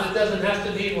their mouth, it doesn't have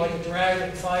to be like a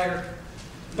dragon fire.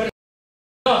 But it's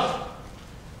God.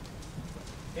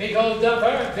 He calls down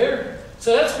fire there.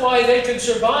 So that's why they can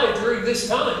survive during this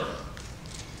time.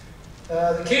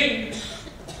 The king,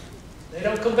 they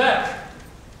don't come back.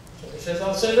 So he says,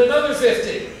 "I'll send another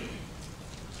 50.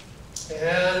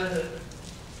 And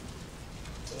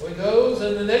so he goes,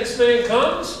 and the next man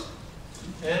comes,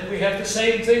 and we have the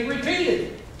same thing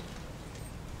repeated.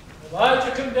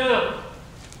 "Elijah, come down.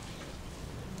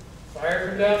 Fire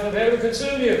come down from heaven and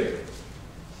consume you."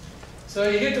 So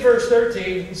you get to verse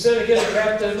 13. He sent again a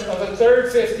captain of a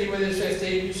third 50 with his 50.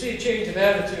 You see a change of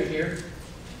attitude here.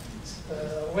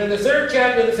 When the third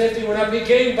captain of 50 went up, he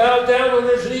came, bowed down on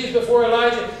his knees before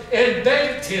Elijah, and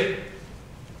begged him,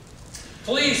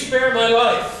 "Please spare my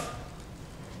life."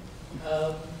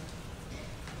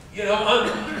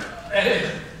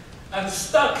 I'm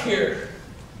stuck here.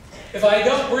 If I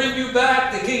don't bring you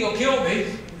back, the king will kill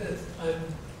me.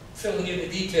 I'm filling in the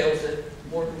details that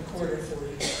weren't recorded for you.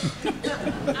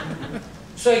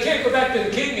 So he can't go back to the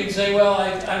king and say, "Well,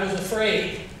 I was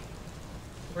afraid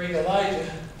to bring Elijah.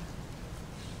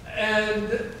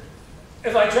 And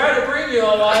if I try to bring you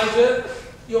Elijah,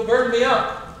 you'll burn me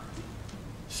up.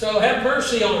 So have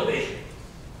mercy on me."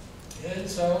 And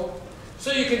so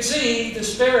you can see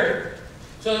despairing.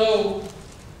 So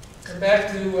come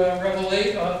back to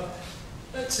Revelation.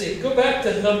 Let's see. Go back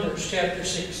to Numbers chapter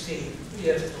 16. We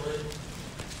have time.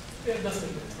 We have nothing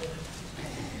but time.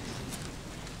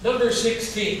 Numbers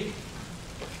 16.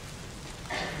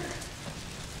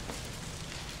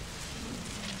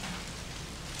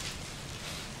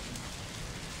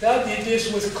 God did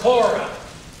this with Korah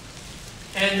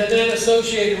and the men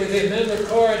associated with him. Then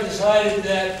Korah decided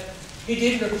that he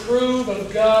didn't approve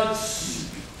of God's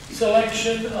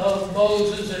selection of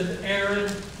Moses and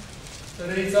Aaron,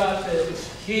 but he thought that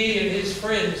he and his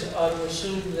friends ought to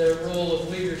assume their role of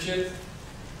leadership,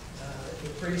 the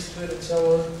priesthood and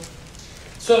so on.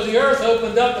 So the earth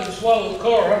opened up and swallowed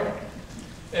Korah,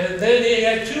 And then he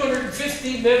had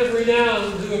 250 men of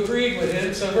renown who agreed with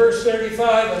him. So verse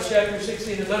 35 of chapter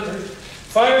 16 of Numbers,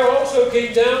 fire also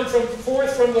came down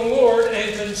forth from the Lord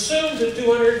and consumed the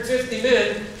 250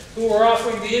 men who were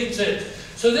offering the incense.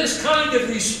 So this kind of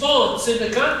response in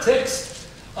the context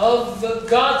of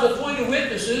God's appointed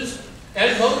witnesses,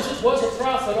 and Moses was a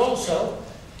prophet also.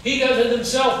 He doesn't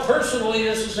himself personally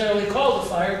necessarily call the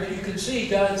fire, but you can see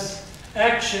God's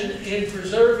action in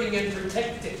preserving and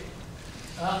protecting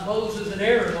Moses and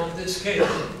Aaron on this case.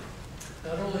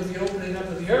 Not only the opening up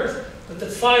of the earth, but the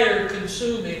fire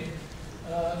consuming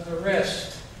the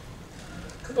rest.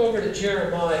 Come over to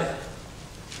Jeremiah.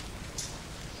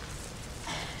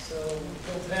 So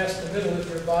go past the middle of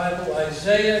your Bible.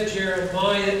 Isaiah,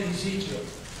 Jeremiah, Ezekiel.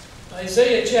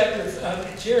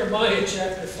 Jeremiah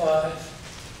chapter 5.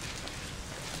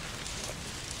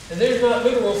 And there's not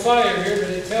literal fire here, but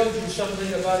it tells you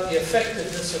something about the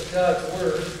effectiveness of God's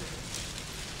Word.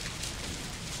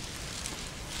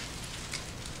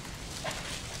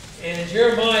 And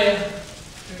Jeremiah,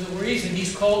 there's a reason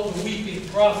he's called the weeping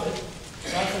prophet.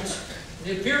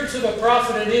 The appearance of a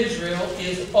prophet in Israel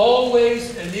is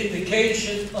always an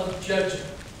indication of judgment.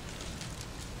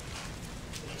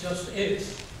 It just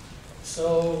is.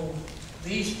 So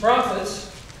these prophets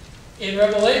in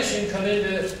Revelation come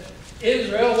into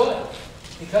Israel, what?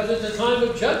 Because it's a time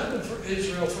of judgment for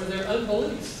Israel for their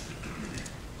unbelief.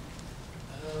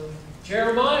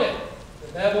 Jeremiah,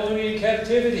 the Babylonian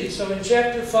captivity. So in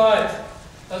chapter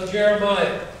 5 of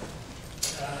Jeremiah,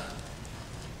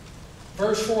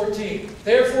 verse 14,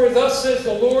 therefore thus says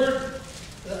the Lord,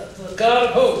 the God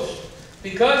of hosts,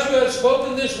 because you have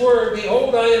spoken this word,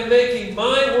 behold, I am making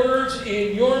my words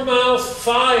in your mouth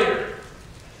fire.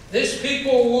 This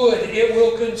people wood, it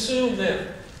will consume them.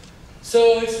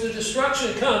 So it's the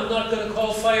destruction to come. I'm not going to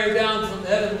call fire down from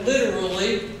heaven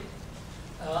literally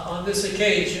on this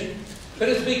occasion, but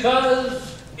it's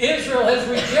because Israel has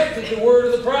rejected the word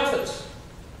of the prophets.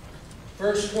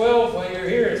 Verse 12, while you're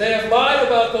here, they have lied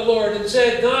about the Lord and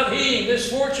said, not he,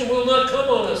 misfortune will not come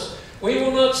on us. We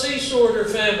will not see sword or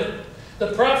famine.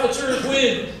 The prophets are as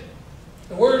wind.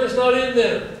 The word is not in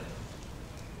them.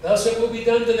 Thus it will be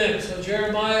done to them. So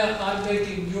Jeremiah, I'm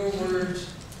making your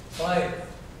words fire.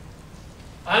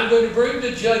 I'm going to bring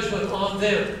the judgment on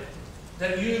them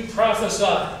that you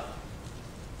prophesy.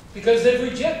 Because they've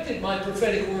rejected my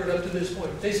prophetic word up to this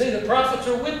point. They say the prophets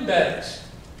are windbags.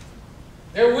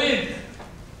 They're wind,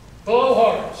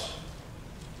 blowhards.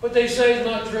 What they say is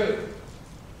not true.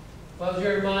 Well,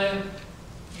 Jeremiah,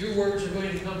 your words are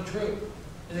going to come true.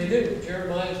 And they do. In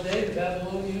Jeremiah's day, the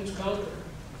Babylonians conquered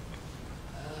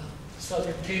the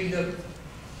southern kingdom,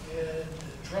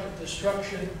 and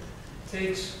destruction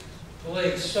takes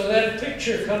place. So that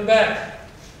picture, come back.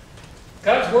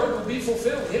 God's word will be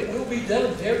fulfilled. It will be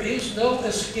done. There is no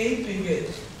escaping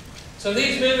it. So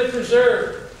these men are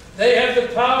preserved. They have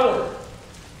the power.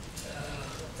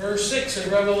 Verse 6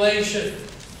 of Revelation.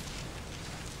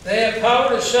 They have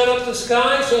power to shut up the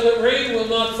sky so that rain will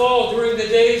not fall during the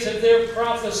days of their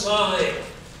prophesying.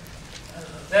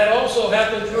 That also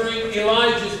happened during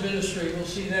Elijah's ministry. We'll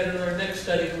see that in our next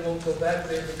study. We won't go back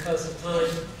there because of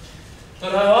time.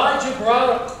 But Elijah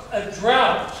brought a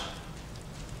drought,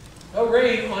 no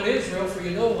rain on Israel for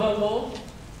you know how long?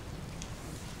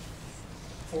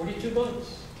 42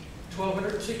 months,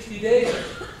 1,260 days,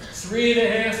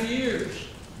 3.5 years.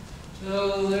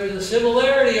 So there's a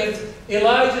similarity of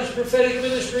Elijah's prophetic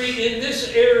ministry in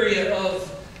this area of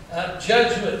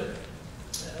judgment.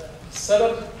 Set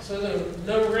up so there's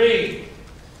no rain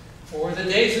for the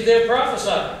days of their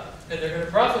prophesying. And they're going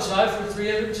to prophesy for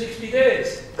 360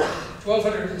 days.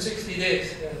 1,260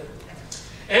 days.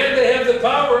 And they have the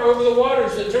power over the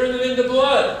waters to turn them into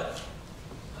blood.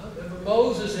 Remember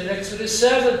Moses in Exodus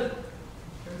 7. Turned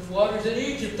the waters in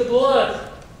Egypt to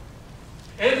blood.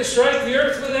 And to strike the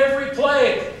earth with every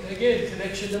plague. Again,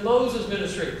 connection to Moses'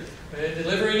 ministry. And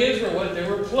delivering Israel when there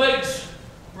were plagues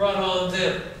brought on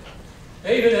them.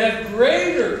 They even have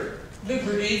greater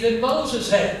liberty than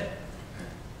Moses had.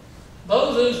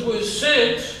 Moses was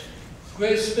sent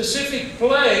with specific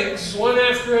plagues, one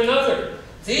after another.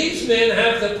 These men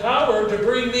have the power to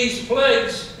bring these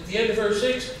plagues, at the end of verse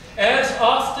 6, as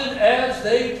often as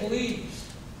they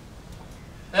please.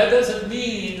 That doesn't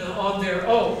mean on their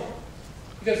own,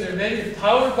 because they're men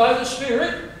empowered by the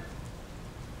Spirit.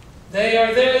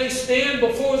 They stand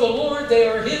before the Lord. They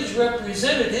are His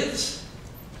representatives,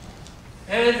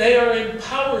 and they are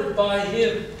empowered by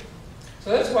Him. So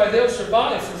that's why they'll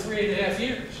survive for 3.5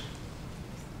 years.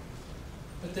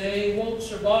 But they won't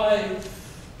survive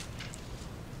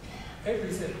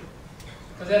everything.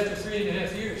 Because after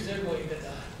 3.5 years, they're going to die.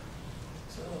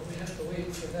 So we have to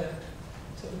wait for that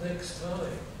till next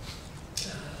time.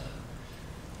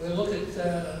 We'll look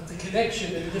at the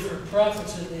connection of the different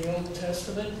prophets in the Old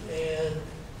Testament, and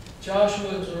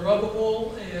Joshua and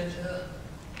Zerubbabel, and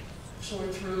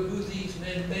sort through who these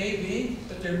men may be,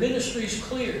 but their ministry is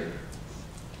clear,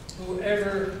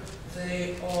 whoever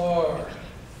they are.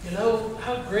 You know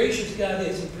how gracious God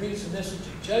is. He brings a message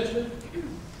of judgment.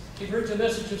 He brings a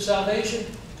message of salvation.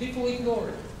 People ignore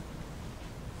it.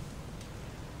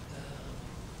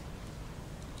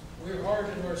 We're hard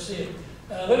in our sin.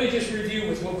 Let me just review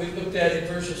with what we looked at in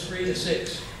verses 3 to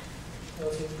 6. So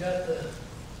if you've got the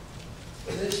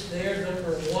list there,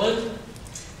 number 1.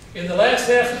 In the last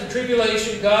half of the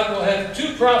tribulation, God will have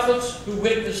 2 prophets who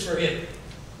witness for Him.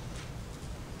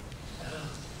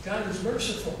 God is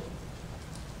merciful.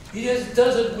 He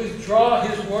doesn't withdraw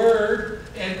His word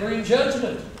and bring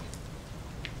judgment.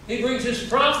 He brings His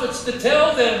prophets to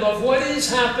tell them of what is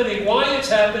happening, why it's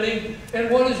happening, and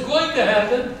what is going to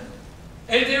happen.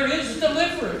 And there is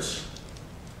deliverance.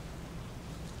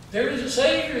 There is a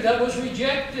Savior that was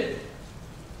rejected.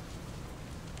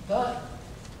 But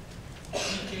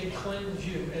He can cleanse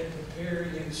you and prepare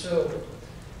you. So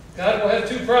God will have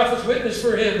 2 prophets witness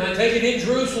for Him. I take it in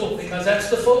Jerusalem because that's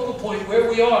the focal point where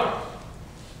we are.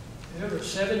 Remember,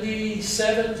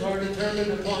 77s are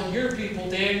determined upon your people,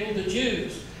 Daniel, the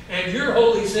Jews, and your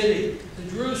holy city,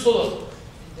 the Jerusalem,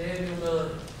 Daniel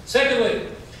 9. Secondly,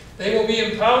 they will be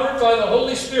empowered by the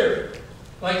Holy Spirit,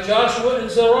 like Joshua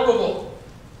and Zerubbabel.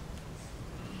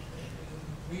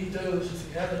 Read those. If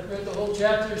you haven't read the whole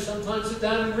chapter, sometimes sit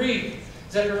down and read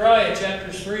Zechariah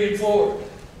chapters 3 and 4.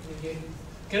 You get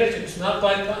connected. It's not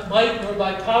by might nor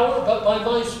by power, but by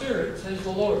my Spirit, says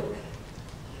the Lord.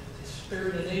 The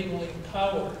Spirit enabling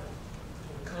power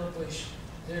to accomplish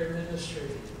their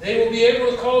ministry. They will be able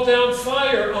to call down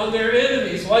fire on their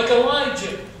enemies, like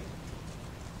Elijah.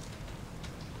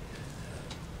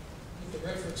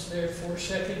 Reference there for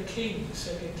 2 Kings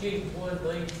 1,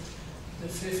 9 to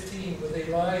 15 with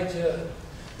Elijah.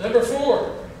 Number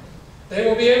 4, they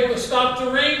will be able to stop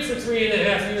the rain for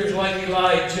 3.5 years like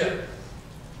Elijah. And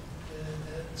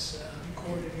that's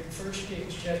recorded in 1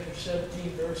 Kings chapter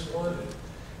 17, verse 1.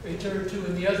 Return to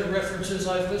in the other references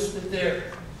I've listed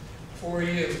there for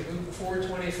you. Luke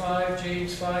 4:25,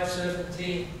 James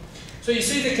 5:17. So you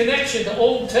see the connection to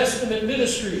Old Testament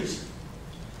ministries.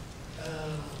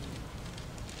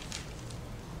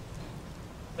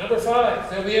 Number 5,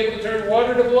 they'll be able to turn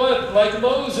water to blood like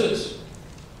Moses.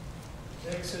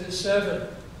 Exodus 7.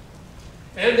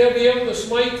 And they'll be able to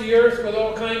smite the earth with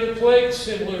all kinds of plagues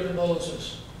similar to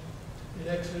Moses. In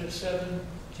Exodus 7,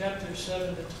 chapters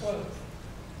 7 to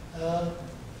 12.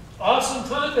 Awesome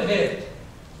time ahead.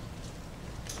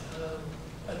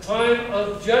 A time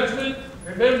of judgment.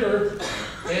 Remember,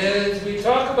 as we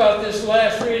talk about this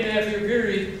last 3.5 year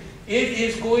period, it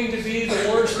is going to be the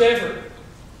worst ever.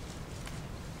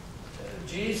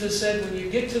 Jesus said when you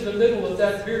get to the middle of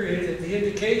that period, at the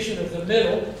indication of the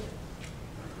middle,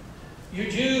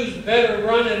 you Jews better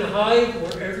run and hide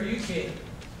wherever you can.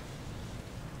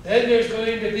 Then there's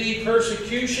going to be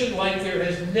persecution like there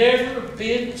has never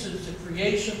been since the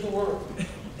creation of the world.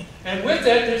 And with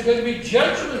that, there's going to be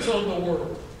judgments on the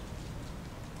world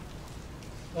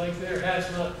like there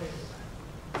has not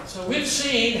been. So we've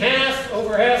seen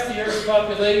over half the Earth's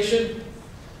population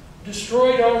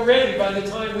destroyed already by the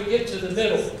time we get to the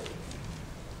middle.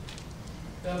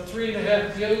 About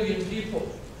 3.5 billion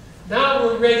people. Now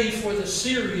we're ready for the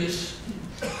serious,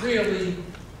 really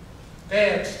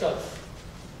bad stuff.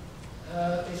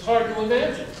 It's hard to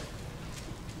imagine.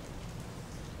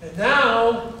 And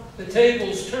now the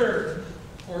tables turn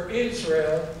for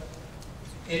Israel.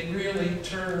 It really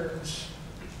turns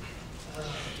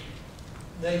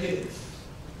negative.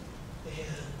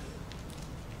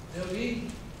 And there'll be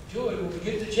joy. When we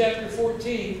get to chapter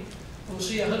 14, we'll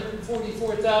see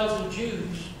 144,000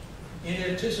 Jews in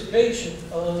anticipation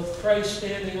of Christ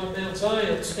standing on Mount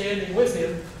Zion, standing with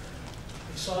Him.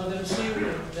 We saw them sealed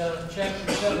in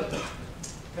chapter 7.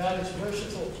 God is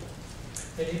merciful,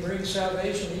 and He brings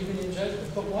salvation even in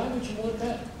judgment. But why would you want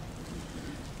that?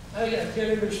 I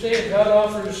can't understand. God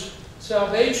offers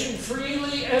salvation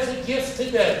freely as a gift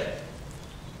today.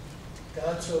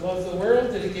 God so loved the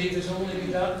world that He gave His only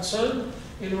begotten Son,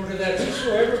 in order that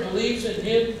whosoever believes in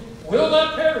Him will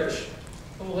not perish,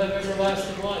 but will have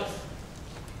everlasting life.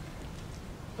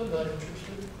 I'm not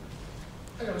interested.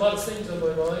 I got a lot of things on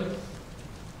my mind.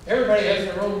 Everybody has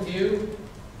their own view.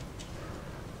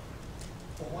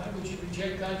 Well, why would you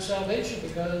reject God's salvation?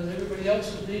 Because everybody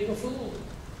else is being a fool.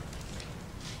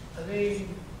 I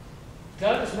mean,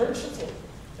 God is merciful.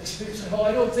 They say, oh,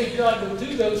 I don't think God would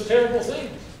do those terrible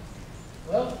things.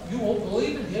 well, you won't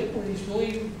believe in him when he's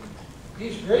doing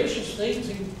these gracious things,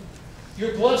 and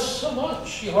you're blessed so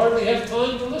much, you hardly have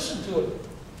time to listen to it.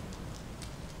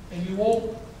 And you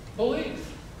won't believe.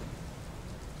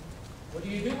 What do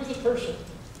you do with a person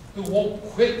who won't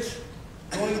quit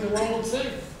doing the wrong thing?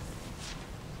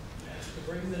 You have to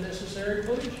bring the necessary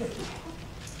punishment.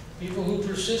 People who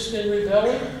persist in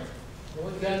rebelling, know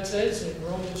what God says in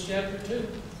Romans chapter 2.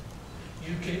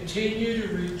 You continue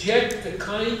to reject the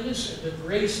kindness and the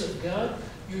grace of God,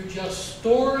 you're just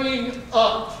storing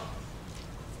up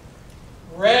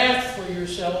wrath for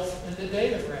yourself in the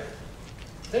day of wrath.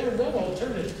 There are no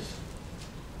alternatives.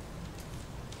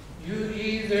 You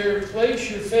either place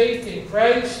your faith in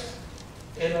Christ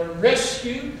and are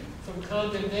rescued from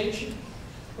condemnation,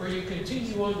 or you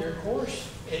continue on your course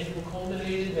and it will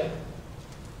culminate in hell.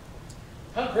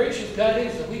 How gracious God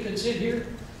is that we can sit here,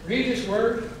 read His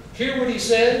Word, hear what He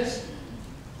says.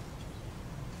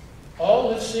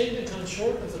 All have sinned and come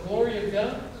short of the glory of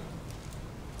God.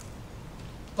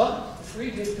 But the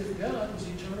free gift of God is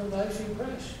eternal life in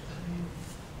Christ. I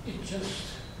mean, it just,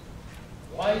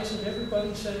 why isn't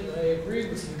everybody saying, I agree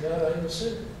with you, God, I am a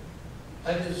sinner.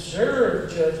 I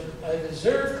deserve judgment. I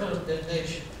deserve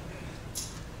condemnation.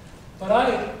 But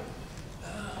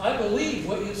I believe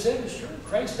what you said is true.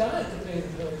 Christ died to pay the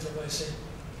penalty for my sin.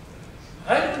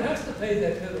 I don't have to pay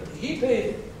that penalty. He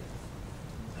paid it.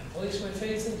 I place my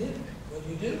faith in Him. When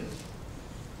you do,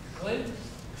 you're cleansed,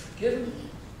 you're forgiven,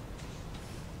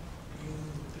 you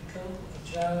become a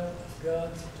child of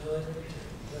God from time to time.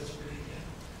 Let's pray again.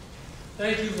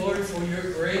 Thank you, Lord, for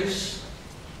your grace,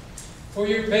 for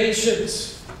your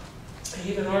patience.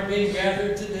 Even our being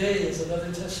gathered today is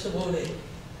another testimony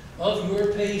of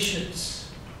your patience.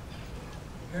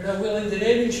 You're not willing that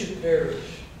any should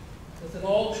perish, but that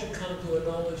all should come to a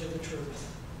knowledge of the truth.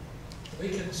 We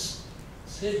can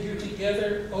sit here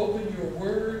together, open your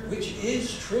word, which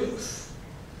is truth,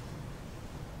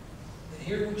 and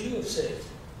hear what you have said.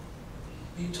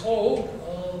 Be told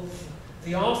of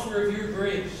the offer of your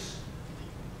grace,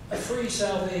 a free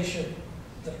salvation.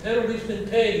 The penalty's been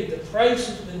paid, the price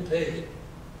has been paid.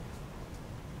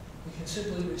 We can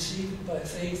simply receive it by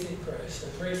faith in Christ.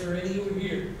 I pray for any who are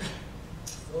here.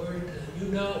 Lord, you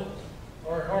know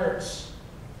our hearts.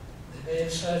 They may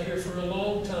have sat here for a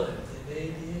long time. They may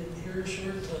be here a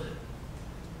short time.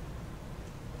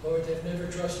 Lord, they've never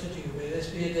trusted you. May this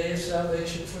be a day of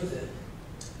salvation for them.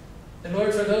 And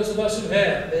Lord, for those of us who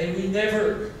have, may we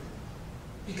never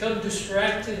become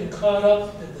distracted and caught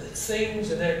up in the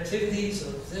things and activities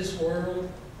of this world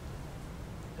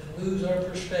and lose our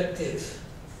perspective.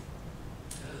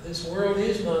 This world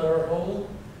is not our home.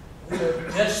 We are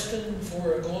destined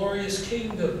for a glorious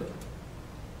kingdom.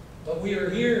 But we are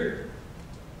here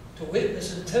to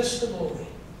witness and testify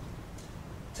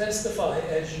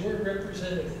as your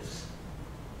representatives,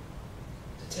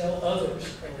 to tell others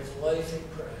of life in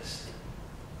Christ.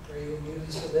 Pray you'll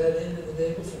use us to that end in the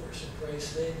day before us. In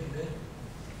Christ's name, amen.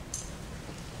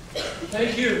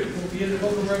 Thank you. We'll be in the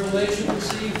book of Revelation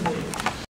this evening.